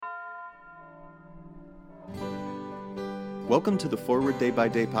Welcome to the Forward Day by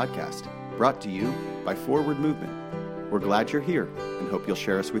Day podcast, brought to you by Forward Movement. We're glad you're here and hope you'll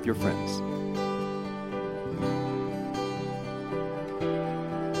share us with your friends.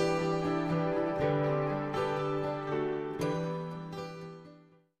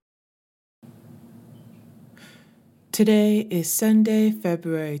 Today is Sunday,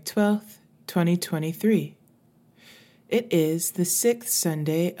 February 12th, 2023. It is the 6th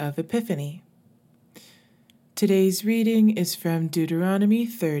Sunday of Epiphany. Today's reading is from Deuteronomy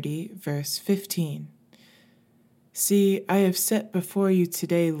 30, verse 15. See, I have set before you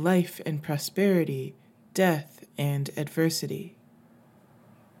today life and prosperity, death and adversity.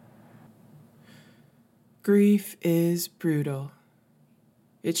 Grief is brutal.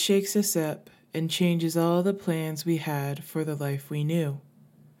 It shakes us up and changes all the plans we had for the life we knew.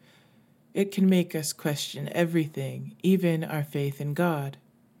 It can make us question everything, even our faith in God.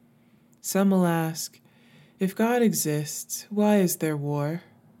 Some will ask, if God exists, why is there war?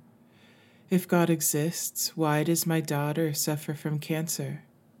 If God exists, why does my daughter suffer from cancer?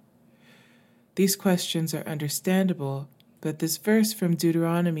 These questions are understandable, but this verse from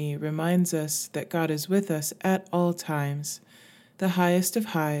Deuteronomy reminds us that God is with us at all times, the highest of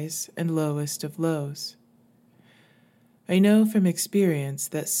highs and lowest of lows. I know from experience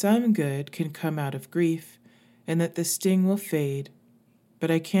that some good can come out of grief and that the sting will fade,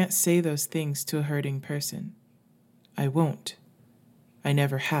 but I can't say those things to a hurting person. I won't. I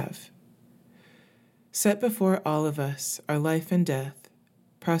never have. Set before all of us are life and death,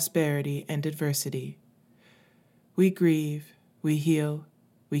 prosperity and adversity. We grieve, we heal,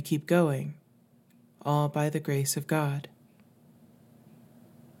 we keep going, all by the grace of God.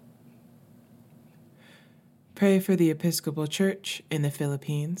 Pray for the Episcopal Church in the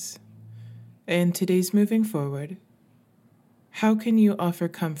Philippines. And today's moving forward, how can you offer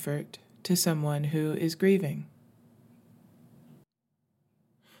comfort to someone who is grieving?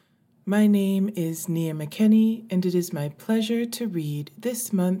 My name is Nia McKenney, and it is my pleasure to read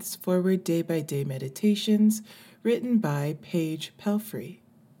this month's Forward Day by Day Meditations written by Paige Pelfrey.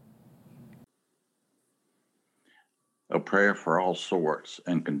 A prayer for all sorts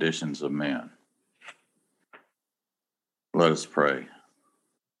and conditions of men. Let us pray.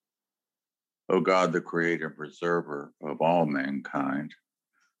 O God, the creator and preserver of all mankind,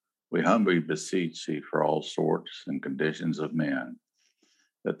 we humbly beseech thee for all sorts and conditions of men,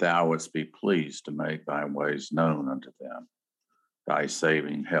 that thou wouldst be pleased to make thy ways known unto them, thy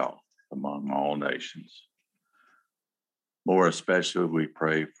saving health among all nations. More especially we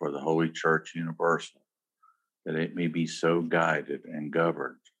pray for the Holy Church Universal, that it may be so guided and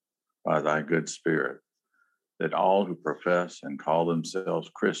governed by thy good Spirit, that all who profess and call themselves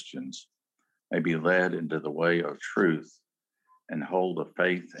Christians may be led into the way of truth and hold the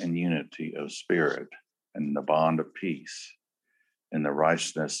faith and unity of spirit and the bond of peace in the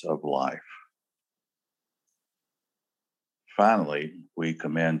righteousness of life. Finally, we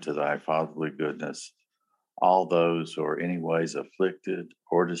commend to thy fatherly goodness all those who are any ways afflicted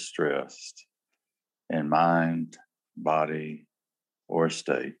or distressed in mind, body, or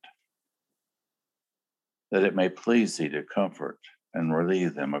estate, that it may please thee to comfort and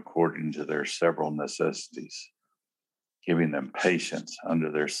relieve them according to their several necessities, giving them patience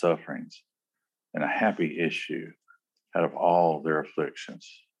under their sufferings and a happy issue out of all their afflictions.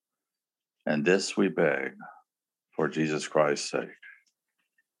 And this we beg for Jesus Christ's sake.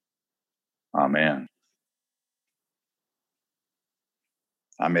 Amen.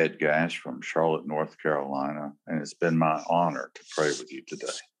 I'm Ed Gash from Charlotte, North Carolina, and it's been my honor to pray with you today.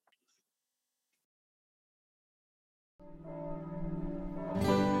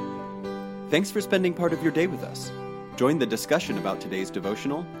 Thanks for spending part of your day with us. Join the discussion about today's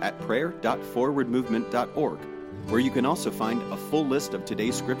devotional at prayer.forwardmovement.org, where you can also find a full list of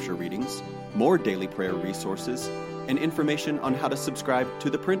today's scripture readings, more daily prayer resources, and information on how to subscribe to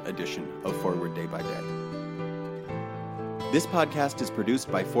the print edition of Forward Day by Day. This podcast is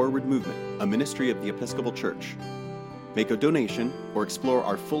produced by Forward Movement, a ministry of the Episcopal Church. Make a donation or explore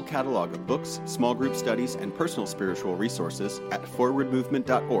our full catalog of books, small group studies, and personal spiritual resources at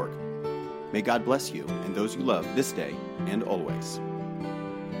forwardmovement.org. May God bless you and those you love this day and always.